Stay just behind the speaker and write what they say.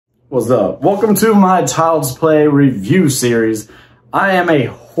What's up? Welcome to my Child's Play review series. I am a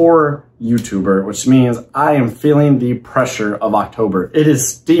horror YouTuber, which means I am feeling the pressure of October. It is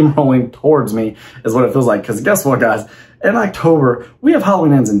steamrolling towards me is what it feels like, because guess what, guys? In October, we have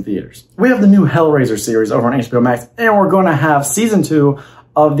Halloween Ends in theaters. We have the new Hellraiser series over on HBO Max, and we're going to have season 2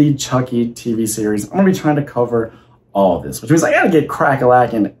 of the Chucky TV series. I'm going to be trying to cover all of this, which means I gotta get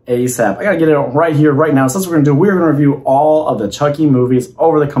crack-a-lackin' ASAP. I gotta get it right here, right now. So that's what we're gonna do. We're gonna review all of the Chucky movies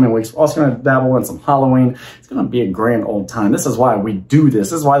over the coming weeks. We're also gonna dabble in some Halloween. It's gonna be a grand old time. This is why we do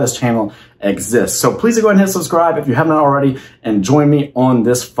this. This is why this channel exists. So please go ahead and hit subscribe if you haven't already, and join me on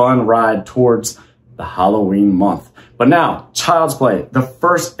this fun ride towards the Halloween month. But now, Child's Play, the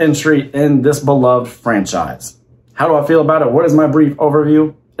first entry in this beloved franchise. How do I feel about it? What is my brief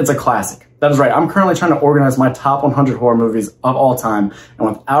overview? It's a classic. That is right. I'm currently trying to organize my top 100 horror movies of all time. And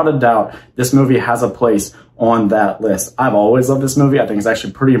without a doubt, this movie has a place on that list. I've always loved this movie. I think it's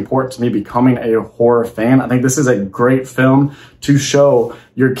actually pretty important to me becoming a horror fan. I think this is a great film to show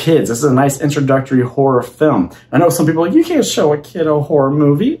your kids. This is a nice introductory horror film. I know some people are like, you can't show a kid a horror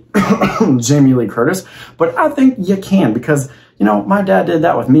movie, Jamie Lee Curtis, but I think you can, because, you know, my dad did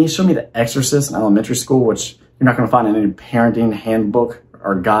that with me. He showed me The Exorcist in elementary school, which you're not going to find in any parenting handbook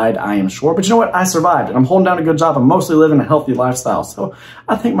or guide, I am sure. But you know what? I survived, and I'm holding down a good job. I'm mostly living a healthy lifestyle. So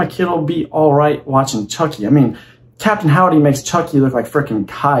I think my kid will be all right watching Chucky. I mean, Captain Howdy makes Chucky look like freaking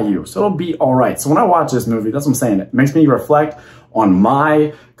Caillou. So it'll be all right. So when I watch this movie, that's what I'm saying. It makes me reflect on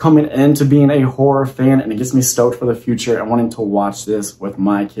my coming into being a horror fan, and it gets me stoked for the future and wanting to watch this with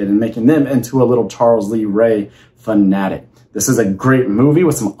my kid and making them into a little Charles Lee Ray fanatic. This is a great movie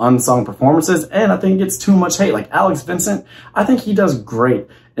with some unsung performances, and I think it gets too much hate. Like Alex Vincent, I think he does great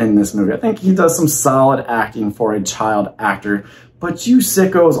in this movie. I think he does some solid acting for a child actor. But you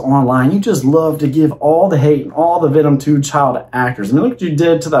sickos online, you just love to give all the hate and all the venom to child actors. I mean, look what you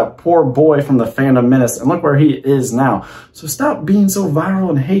did to that poor boy from the Phantom Menace, and look where he is now. So stop being so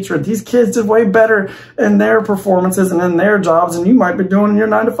viral in hatred. These kids did way better in their performances and in their jobs than you might be doing in your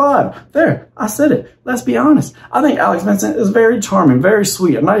 9 to 5. There, I said it. Let's be honest. I think Alex Vincent is very charming, very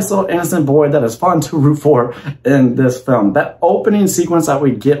sweet, a nice little innocent boy that is fun to root for in this film. That opening sequence that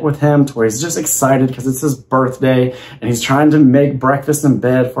we get with him, to where he's just excited because it's his birthday and he's trying to make breakfast in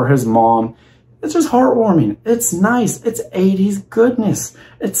bed for his mom. It's just heartwarming. It's nice. It's 80s goodness.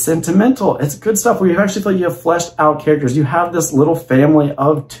 It's sentimental. It's good stuff where you actually feel you have fleshed out characters. You have this little family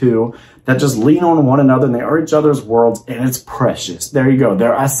of 2 that just lean on one another, and they are each other's worlds, and it's precious. There you go.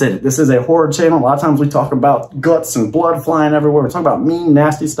 There, I said it. This is a horror channel. A lot of times we talk about guts and blood flying everywhere. We talk about mean,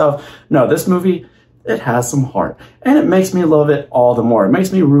 nasty stuff. No, this movie, it has some heart, and it makes me love it all the more. It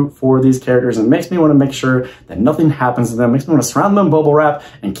makes me root for these characters, and it makes me want to make sure that nothing happens to them. It makes me want to surround them in bubble wrap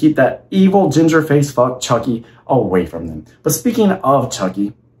and keep that evil ginger face fuck Chucky away from them. But speaking of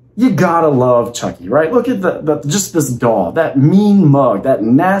Chucky, you gotta love Chucky, right? Look at just this doll, that mean mug, that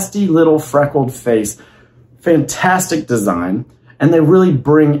nasty little freckled face. Fantastic design. And they really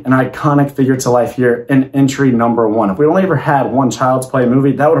bring an iconic figure to life here in entry number 1. If we only ever had one Child's Play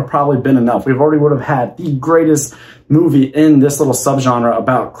movie, that would have probably been enough. We already would have had the greatest movie in this little subgenre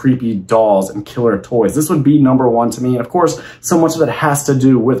about creepy dolls and killer toys. This would be number 1 to me. And of course, so much of it has to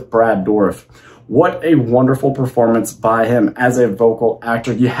do with Brad Dourif. What a wonderful performance by him as a vocal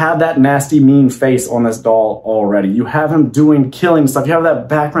actor. You have that nasty, mean face on this doll already. You have him doing killing stuff. You have that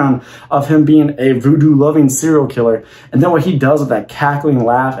background of him being a voodoo-loving serial killer. And then what he does with that cackling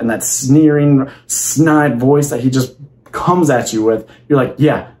laugh and that sneering, snide voice that he just comes at you with, you're like,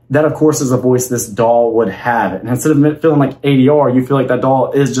 yeah, that of course is a voice this doll would have. And instead of feeling like ADR, you feel like that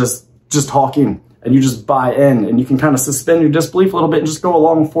doll is just talking. And you just buy in, and you can kind of suspend your disbelief a little bit and just go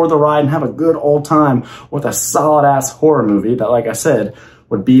along for the ride and have a good old time with a solid-ass horror movie that, like I said,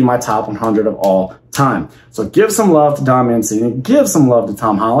 would be my top 100 of all time. So give some love to Don Mancini. Give some love to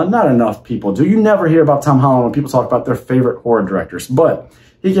Tom Holland. Not enough people do. You never hear about Tom Holland when people talk about their favorite horror directors. But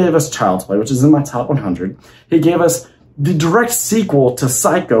he gave us Child's Play, which is in my top 100. He gave us the direct sequel to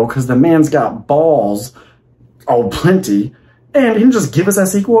Psycho, because the man's got balls, oh, plenty. And he didn't just give us that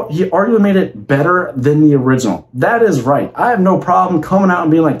sequel, he arguably made it better than the original. That is right. I have no problem coming out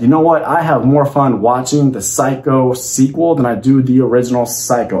and being like, you know what? I have more fun watching the Psycho sequel than I do the original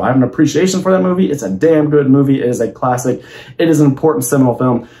Psycho. I have an appreciation for that movie. It's a damn good movie. It is a classic. It is an important seminal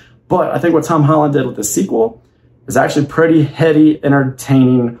film. But I think what Tom Holland did with the sequel is actually pretty heady,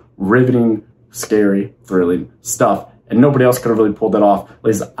 entertaining, riveting, scary, thrilling stuff. And nobody else could have really pulled that off. At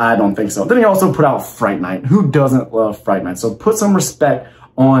least I don't think so. Then he also put out Fright Night. Who doesn't love Fright Night? So put some respect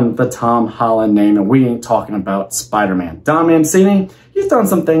on the Tom Holland name, and we ain't talking about Spider-Man. Don Mancini, he's done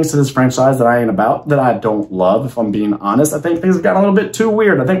some things to this franchise that I ain't about, that I don't love, if I'm being honest. I think things have gotten a little bit too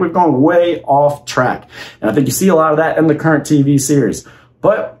weird. I think we've gone way off track, and I think you see a lot of that in the current TV series.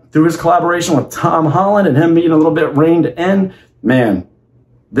 But through his collaboration with Tom Holland and him being a little bit reined in, man,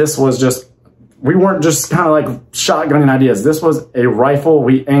 this was just, we weren't just kind of like shotgunning ideas. This was a rifle.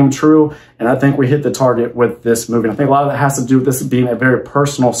 We aimed true, and I think we hit the target with this movie. And I think a lot of that has to do with this being a very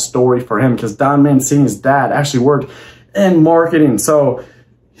personal story for him, because Don Mancini's dad actually worked in marketing. So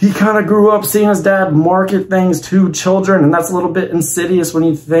he kind of grew up seeing his dad market things to children, and that's a little bit insidious when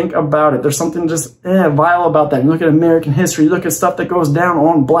you think about it. There's something just vile about that. You look at American history, you look at stuff that goes down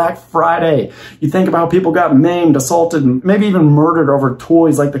on Black Friday. You think about how people got maimed, assaulted, maybe even murdered over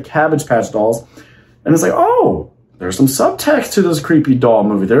toys like the Cabbage Patch dolls. And it's like, oh, there's some subtext to this creepy doll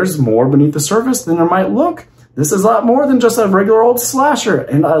movie. There's more beneath the surface than there might look. This is a lot more than just a regular old slasher,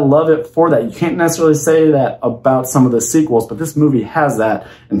 and I love it for that. You can't necessarily say that about some of the sequels, but this movie has that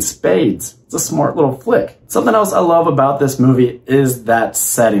in spades. It's a smart little flick. Something else I love about this movie is that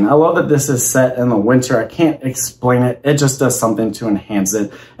setting. I love that this is set in the winter. I can't explain it. It just does something to enhance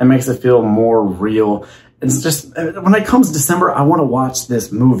it and makes it feel more real. It's just, when it comes December, I want to watch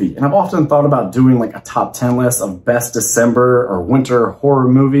this movie. And I've often thought about doing like a top 10 list of best December or winter horror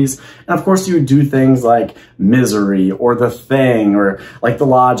movies. And of course you would do things like Misery or The Thing or like The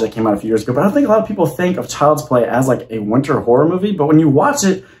Lodge that came out a few years ago. But I don't think a lot of people think of Child's Play as like a winter horror movie. But when you watch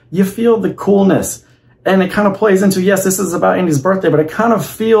it, you feel the coolness. And it kind of plays into, yes, this is about Andy's birthday, but it kind of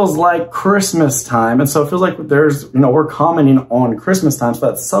feels like Christmas time. And so it feels like there's, you know, we're commenting on Christmas time.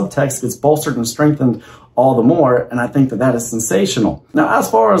 So that subtext gets bolstered and strengthened all the more. And I think that that is sensational. Now, as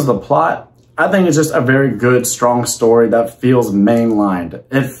far as the plot, I think it's just a very good, strong story that feels mainlined.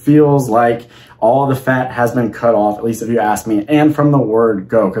 It feels like all the fat has been cut off, at least if you ask me, and from the word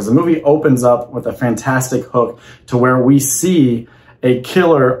go. Because the movie opens up with a fantastic hook to where we see a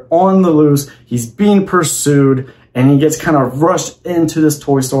killer on the loose. He's being pursued, and he gets kind of rushed into this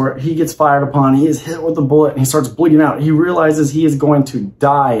toy store. He gets fired upon. He is hit with a bullet, and he starts bleeding out. He realizes he is going to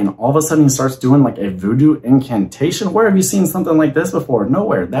die, and all of a sudden he starts doing like a voodoo incantation. Where have you seen something like this before?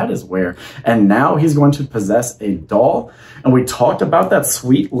 Nowhere. That is where. And now he's going to possess a doll. And we talked about that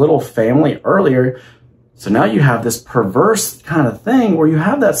sweet little family earlier. So now you have this perverse kind of thing where you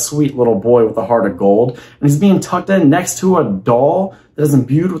have that sweet little boy with a heart of gold, and he's being tucked in next to a doll that is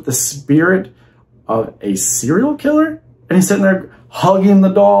imbued with the spirit of a serial killer. And he's sitting there hugging the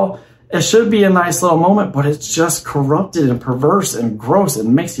doll. It should be a nice little moment, but it's just corrupted and perverse and gross. It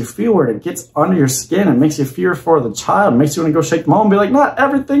makes you feel weird. It gets under your skin. It makes you fear for the child. It makes you want to go shake them all and be like, not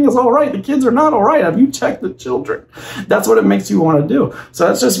everything is all right. The kids are not all right. Have you checked the children? That's what it makes you want to do. So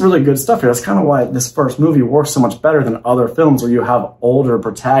that's just really good stuff here. That's kind of why this first movie works so much better than other films where you have older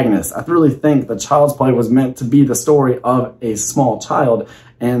protagonists. I really think the Child's Play was meant to be the story of a small child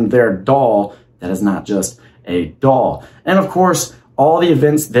and their doll that is not just a doll. And of course, all the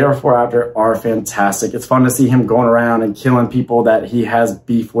events therefore after are fantastic. It's fun to see him going around and killing people that he has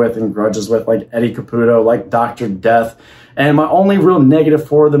beef with and grudges with, like Eddie Caputo, like Dr. Death. And my only real negative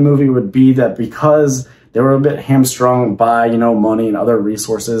for the movie would be that because they were a bit hamstrung by, you know, money and other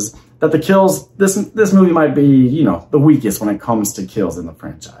resources, that the kills, this movie might be, you know, the weakest when it comes to kills in the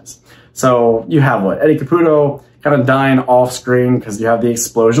franchise. So you have what? Eddie Caputo kind of dying off screen because you have the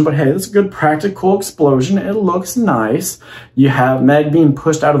explosion, but hey, it's a good practical explosion. It looks nice. You have Meg being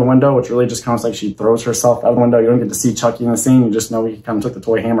pushed out of the window, which really just counts like she throws herself out of the window. You don't get to see Chucky in the scene. You just know he kind of took the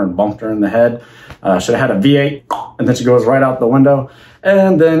toy hammer and bumped her in the head. Should have had a V8, and then she goes right out the window.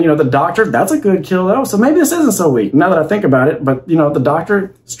 And then, you know, the doctor, that's a good kill though. So maybe this isn't so weak now that I think about it. But, you know, the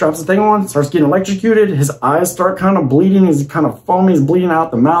doctor straps the thing on, starts getting electrocuted. His eyes start kind of bleeding. He's kind of foamy. He's bleeding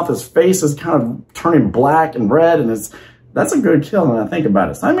out the mouth. His face is kind of turning black and red. And that's a good kill when I think about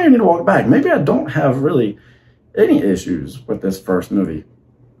it. So I may need to walk back. Maybe I don't have really any issues with this first movie.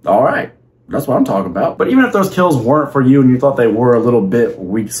 All right. That's what I'm talking about. But even if those kills weren't for you and you thought they were a little bit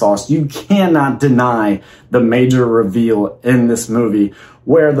weak sauce, you cannot deny the major reveal in this movie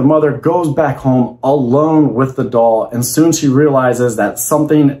where the mother goes back home alone with the doll, and soon she realizes that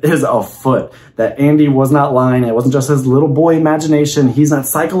something is afoot, that Andy was not lying. It wasn't just his little boy imagination. He's not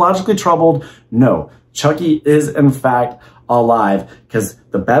psychologically troubled. No, Chucky is in fact alive, because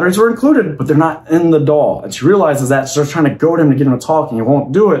the batteries were included, but they're not in the doll. And she realizes that. She starts trying to goad him to get him to talk, and he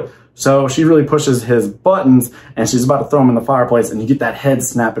won't do it. So she really pushes his buttons, and she's about to throw him in the fireplace, and you get that head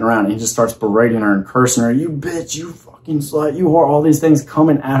snapping around, and he just starts berating her and cursing her. You bitch, you fucking slut, you whore, all these things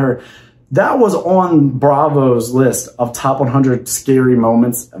coming at her. that was on Bravo's list of top 100 scary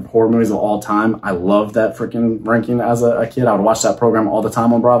moments of horror movies of all time. I loved that freaking ranking as a kid. I would watch that program all the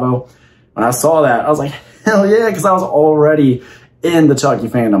time on Bravo. When I saw that, I was like, hell yeah, because I was already in the Chucky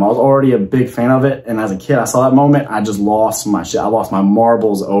fandom. I was already a big fan of it. And as a kid, I saw that moment, I just lost my shit. I lost my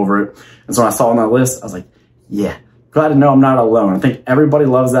marbles over it. And so when I saw it on that list, I was like, yeah, glad to know I'm not alone. I think everybody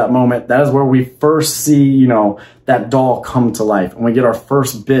loves that moment. That is where we first see, you know, that doll come to life. And we get our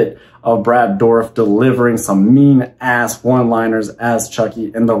first bit of Brad Dourif delivering some mean-ass one-liners as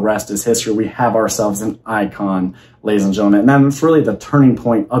Chucky, and the rest is history. We have ourselves an icon, ladies and gentlemen. And that's really the turning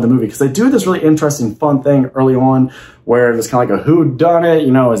point of the movie, because they do this really interesting, fun thing early on where it's kind of like a whodunit.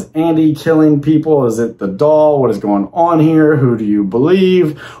 You know, is Andy killing people? Is it the doll? What is going on here? Who do you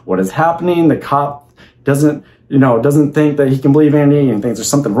believe? What is happening? The cop doesn't think that he can believe Andy and thinks there's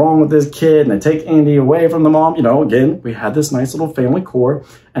something wrong with this kid, and they take Andy away from the mom. You know, again, we had this nice little family core,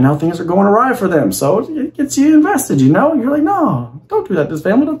 and now things are going awry for them. So it gets you invested, you know? You're like, no, don't do that to this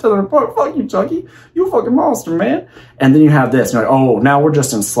family. Don't tell them apart. Fuck you, Chucky. You a fucking monster, man. And then you have this. You're like, oh, now we're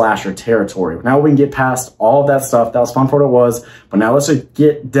just in slasher territory. Now we can get past all of that stuff. That was fun for what it was. But now let's just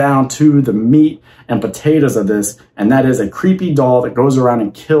get down to the meat and potatoes of this, and that is a creepy doll that goes around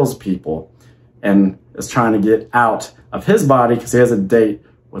and kills people and is trying to get out of his body because he has a date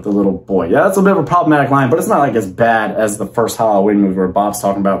with a little boy. Yeah, that's a bit of a problematic line, but it's not like as bad as the first Halloween movie where Bob's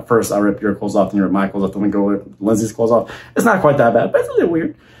talking about, first I rip your clothes off, then you rip my clothes off, then we go rip Lindsay's clothes off. It's not quite that bad, but it's a little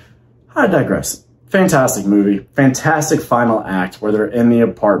weird. I digress. Fantastic movie. Fantastic final act where they're in the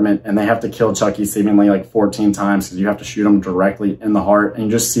apartment and they have to kill Chucky seemingly like 14 times because you have to shoot him directly in the heart. And you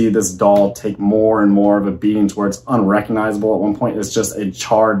just see this doll take more and more of a beating to where it's unrecognizable. At one point, it's just a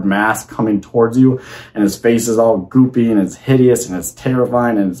charred mask coming towards you and his face is all goopy and it's hideous and it's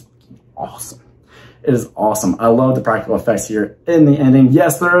terrifying and it's awesome. It is awesome. I love the practical effects here in the ending.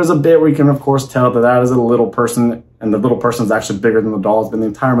 Yes, there is a bit where you can, of course, tell that that is a little person, and the little person is actually bigger than the doll has been the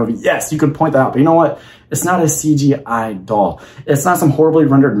entire movie. Yes, you could point that out, but you know what? It's not a CGI doll. It's not some horribly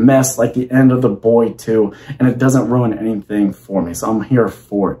rendered mess like the end of The Boy 2, and it doesn't ruin anything for me, so I'm here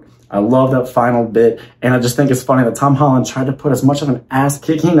for it. I love that final bit, and I just think it's funny that Tom Holland tried to put as much of an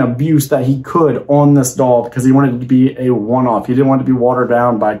ass-kicking abuse that he could on this doll because he wanted it to be a one-off. He didn't want it to be watered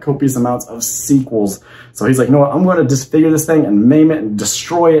down by copious amounts of sequels. So he's like, you know what, I'm going to disfigure this thing and maim it and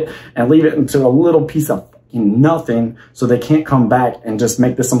destroy it and leave it into a little piece of fucking nothing so they can't come back and just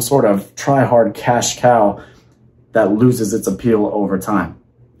make this some sort of try-hard cash cow that loses its appeal over time.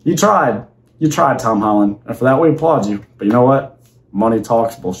 You tried, Tom Holland, and for that we applaud you. But you know what? Money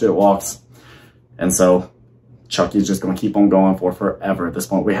talks, bullshit walks. And so Chucky's just going to keep on going for forever at this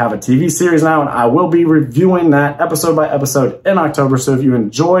point. We have a TV series now, and I will be reviewing that episode by episode in October. So if you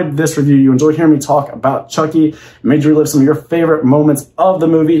enjoyed this review, you enjoyed hearing me talk about Chucky, made you relive some of your favorite moments of the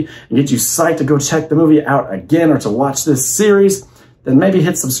movie, and get you psyched to go check the movie out again or to watch this series, then maybe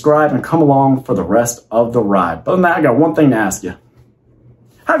hit subscribe and come along for the rest of the ride. But other than that, I got one thing to ask you.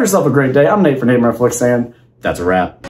 Have yourself a great day. I'm Nate for Nate Flicks, and that's a wrap.